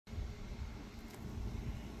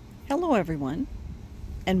Hello everyone,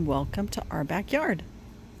 and welcome to our backyard.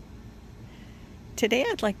 Today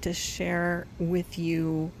I'd like to share with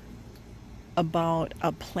you about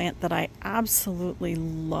a plant that I absolutely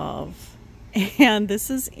love, and this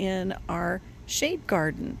is in our shade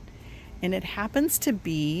garden, and it happens to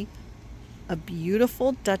be a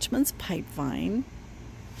beautiful Dutchman's pipevine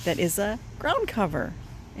that is a ground cover,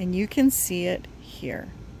 and you can see it here,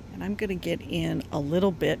 and I'm going to get in a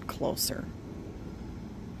little bit closer.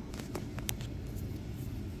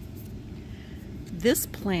 This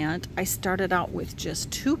plant, I started out with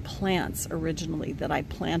just 2 plants originally that I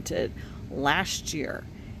planted last year,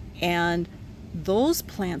 and those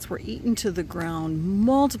plants were eaten to the ground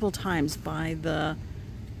multiple times by the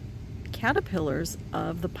caterpillars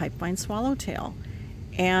of the Pipevine Swallowtail,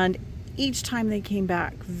 and each time they came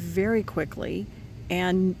back very quickly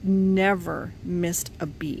and never missed a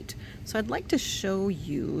beat. So I'd like to show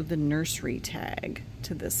you the nursery tag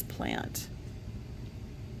to this plant.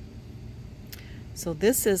 So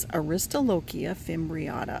this is Aristolochia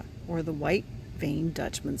fimbriata, or the white veined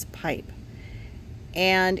Dutchman's pipe.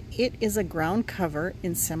 And it is a ground cover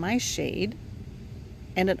in semi-shade,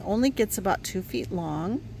 and it only gets about 2 feet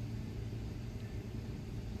long.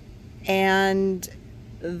 And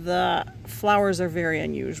the flowers are very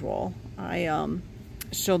unusual. I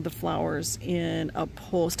showed the flowers in a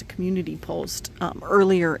post, a community post,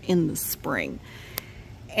 earlier in the spring.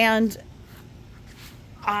 And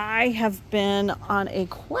I have been on a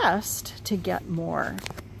quest to get more,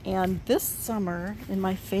 and this summer in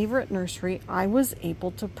my favorite nursery I was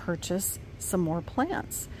able to purchase some more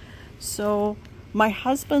plants. So my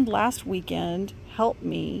husband last weekend helped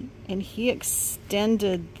me, and he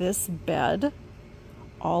extended this bed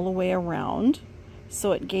all the way around,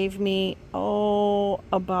 so it gave me about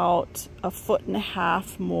 1.5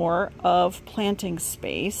 feet more of planting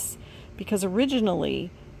space, because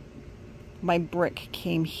originally my brick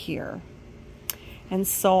came here. And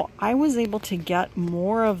so I was able to get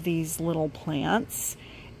more of these little plants,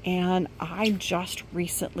 and I just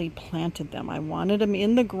recently planted them. I wanted them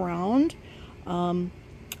in the ground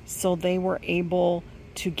so they were able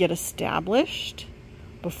to get established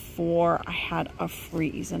before I had a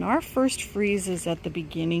freeze. And our first freeze is at the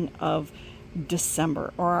beginning of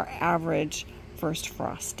December, or our average first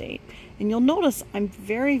frost date. And you'll notice I'm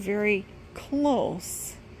very, very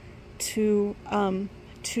close to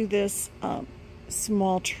this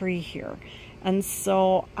small tree here, and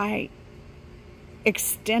so I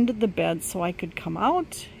extended the bed so I could come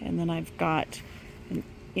out, and then I've got an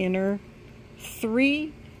inner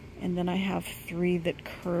 3, and then I have 3 that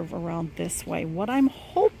curve around this way. What I'm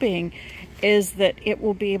hoping is that it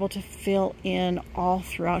will be able to fill in all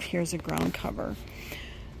throughout here as a ground cover.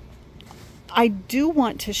 I do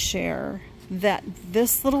want to share that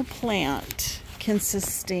this little plant can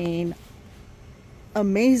sustain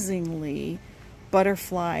amazingly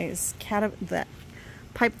butterflies, that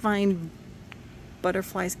pipevine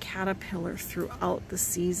butterflies caterpillar throughout the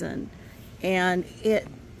season, and it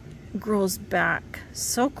grows back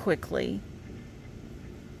so quickly,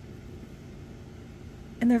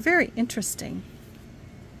 and they're very interesting,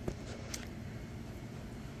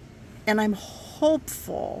 and I'm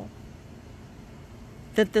hopeful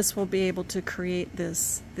that this will be able to create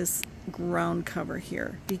this ground cover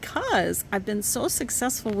here, because I've been so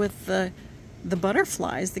successful with the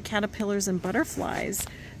butterflies, the caterpillars and butterflies,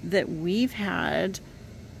 that we've had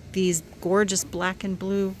these gorgeous black and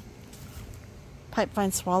blue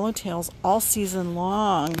pipevine swallowtails all season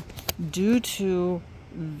long due to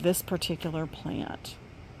this particular plant.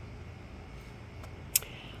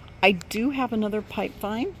 I do have another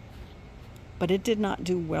pipevine, but it did not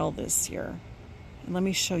do well this year. And let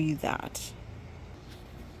me show you that.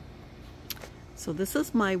 So this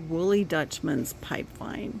is my woolly Dutchman's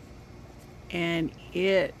pipevine, and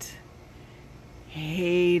it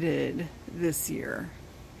hated this year.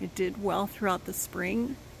 It did well throughout the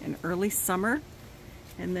spring and early summer,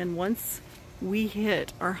 and then once we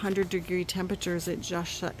hit our 100-degree temperatures, it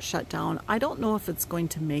just shut down. I don't know if it's going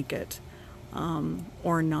to make it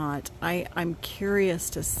or not. I'm curious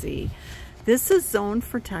to see. This is zoned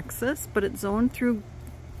for Texas, but it's zoned through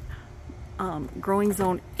growing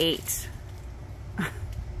zone 8.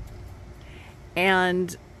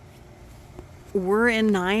 And we're in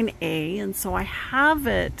 9A, and so I have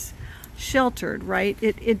it sheltered, right?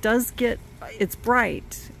 It does get, it's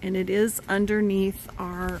bright, and it is underneath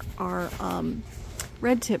our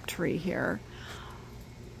red tip tree here,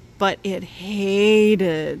 but it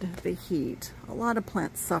hated the heat. A lot of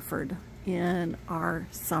plants suffered in our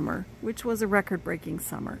summer, which was a record-breaking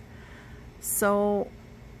summer. So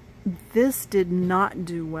this did not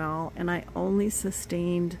do well, and I only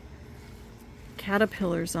sustained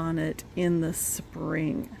caterpillars on it in the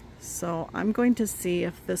spring. So I'm going to see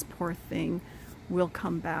if this poor thing will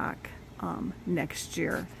come back next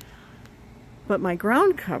year. But my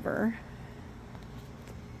ground cover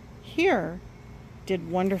here did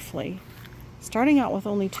wonderfully, starting out with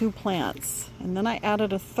only 2 plants, and then I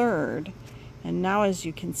added a third, and now as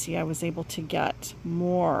you can see I was able to get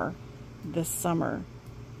more this summer.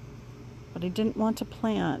 But I didn't want to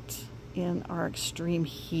plant in our extreme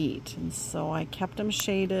heat, and so I kept them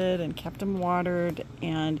shaded and kept them watered,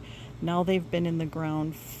 and now they've been in the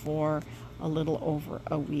ground for a little over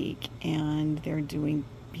a week and they're doing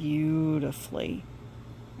beautifully.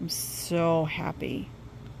 I'm so happy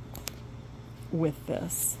with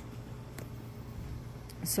this.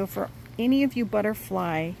 So for any of you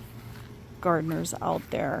butterfly gardeners out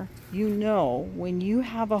there, you know when you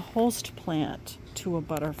have a host plant to a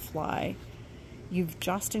butterfly, you've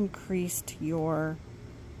just increased your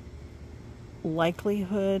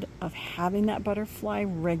likelihood of having that butterfly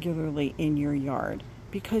regularly in your yard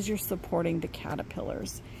because you're supporting the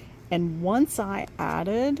caterpillars. And once I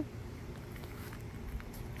added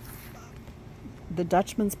the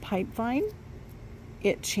Dutchman's pipevine,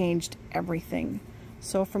 it changed everything.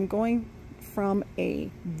 So from going from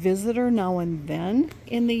a visitor now and then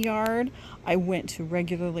in the yard, I went to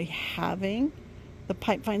regularly having the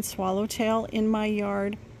Pipevine Swallowtail in my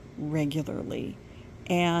yard regularly.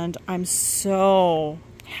 And I'm so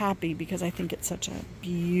happy because I think it's such a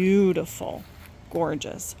beautiful,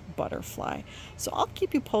 gorgeous butterfly. So I'll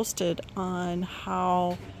keep you posted on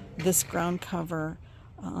how this ground cover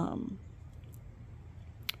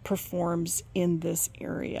performs in this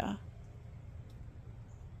area.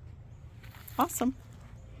 Awesome.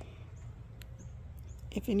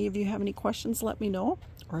 If any of you have any questions, let me know.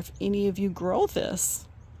 Or if any of you grow this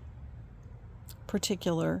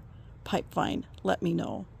particular pipevine, let me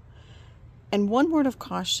know. And one word of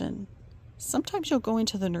caution, sometimes you'll go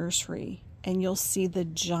into the nursery and you'll see the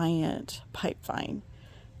giant pipevine.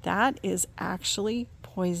 That is actually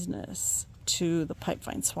poisonous to the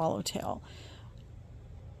Pipevine Swallowtail.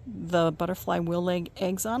 The butterfly will lay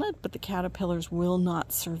eggs on it, but the caterpillars will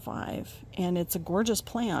not survive. And it's a gorgeous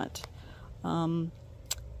plant.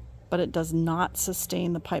 But it does not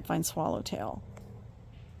sustain the Pipevine Swallowtail.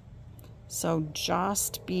 So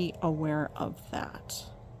just be aware of that.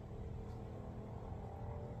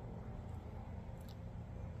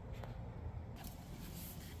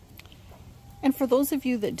 And for those of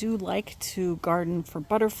you that do like to garden for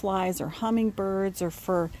butterflies or hummingbirds or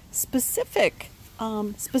for specific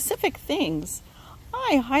things,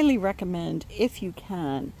 I highly recommend, if you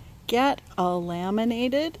can, get a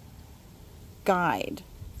laminated guide,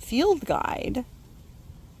 field guide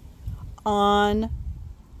on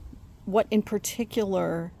what in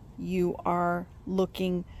particular you are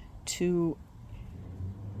looking to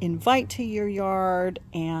invite to your yard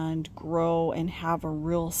and grow and have a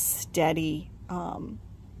real steady,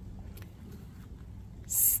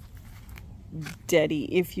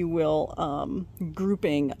 if you will,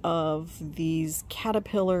 grouping of these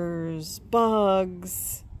caterpillars,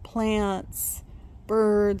 bugs, plants,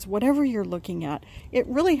 birds, whatever you're looking at. It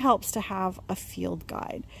really helps to have a field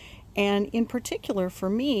guide. And in particular for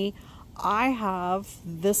me, I have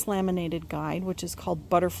this laminated guide, which is called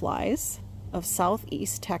Butterflies of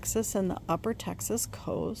Southeast Texas and the Upper Texas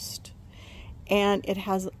Coast. And it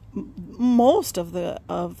has most of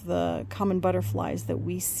the common butterflies that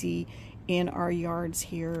we see in our yards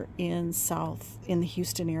here in the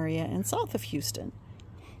Houston area and south of Houston.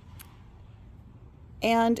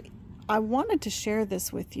 And I wanted to share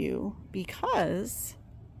this with you because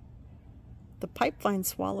the Pipevine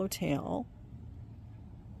Swallowtail,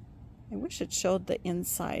 I wish it showed the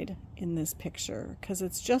inside in this picture because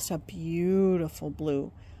it's just a beautiful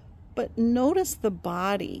blue. But notice the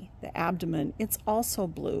body, the abdomen, it's also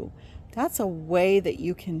blue. That's a way that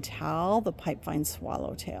you can tell the Pipevine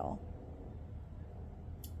Swallowtail.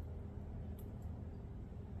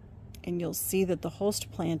 And you'll see that the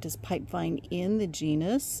host plant is pipevine in the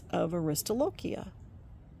genus of Aristolochia.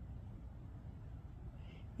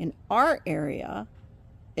 In our area,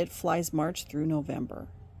 it flies March through November.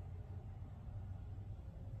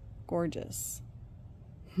 Gorgeous.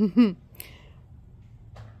 The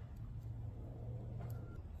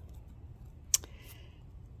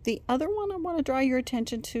other one I want to draw your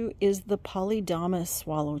attention to is the Pipevine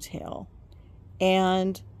Swallowtail.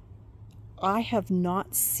 And I have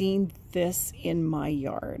not seen this in my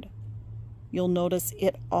yard. You'll notice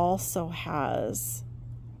it also has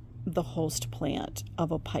the host plant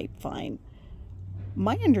of a pipevine.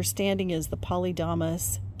 My understanding is the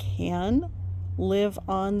Pipevine can live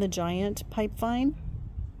on the giant pipevine.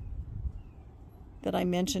 that I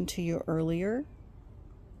mentioned to you earlier,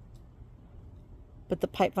 but the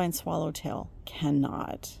Pipevine Swallowtail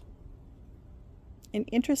cannot. And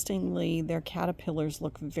interestingly, their caterpillars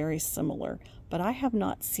look very similar, but I have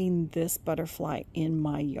not seen this butterfly in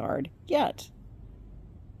my yard yet.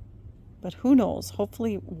 But who knows?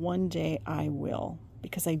 Hopefully one day I will,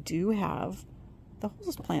 because I do have the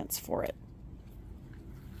hose plants for it.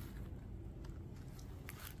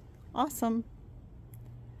 Awesome.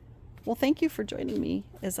 Well, thank you for joining me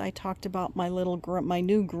as I talked about my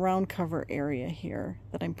new ground cover area here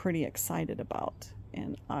that I'm pretty excited about,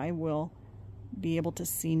 and I will be able to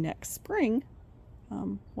see next spring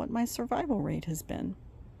what my survival rate has been.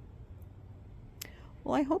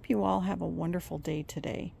 Well, I hope you all have a wonderful day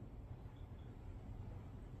today,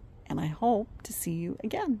 and I hope to see you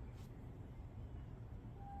again.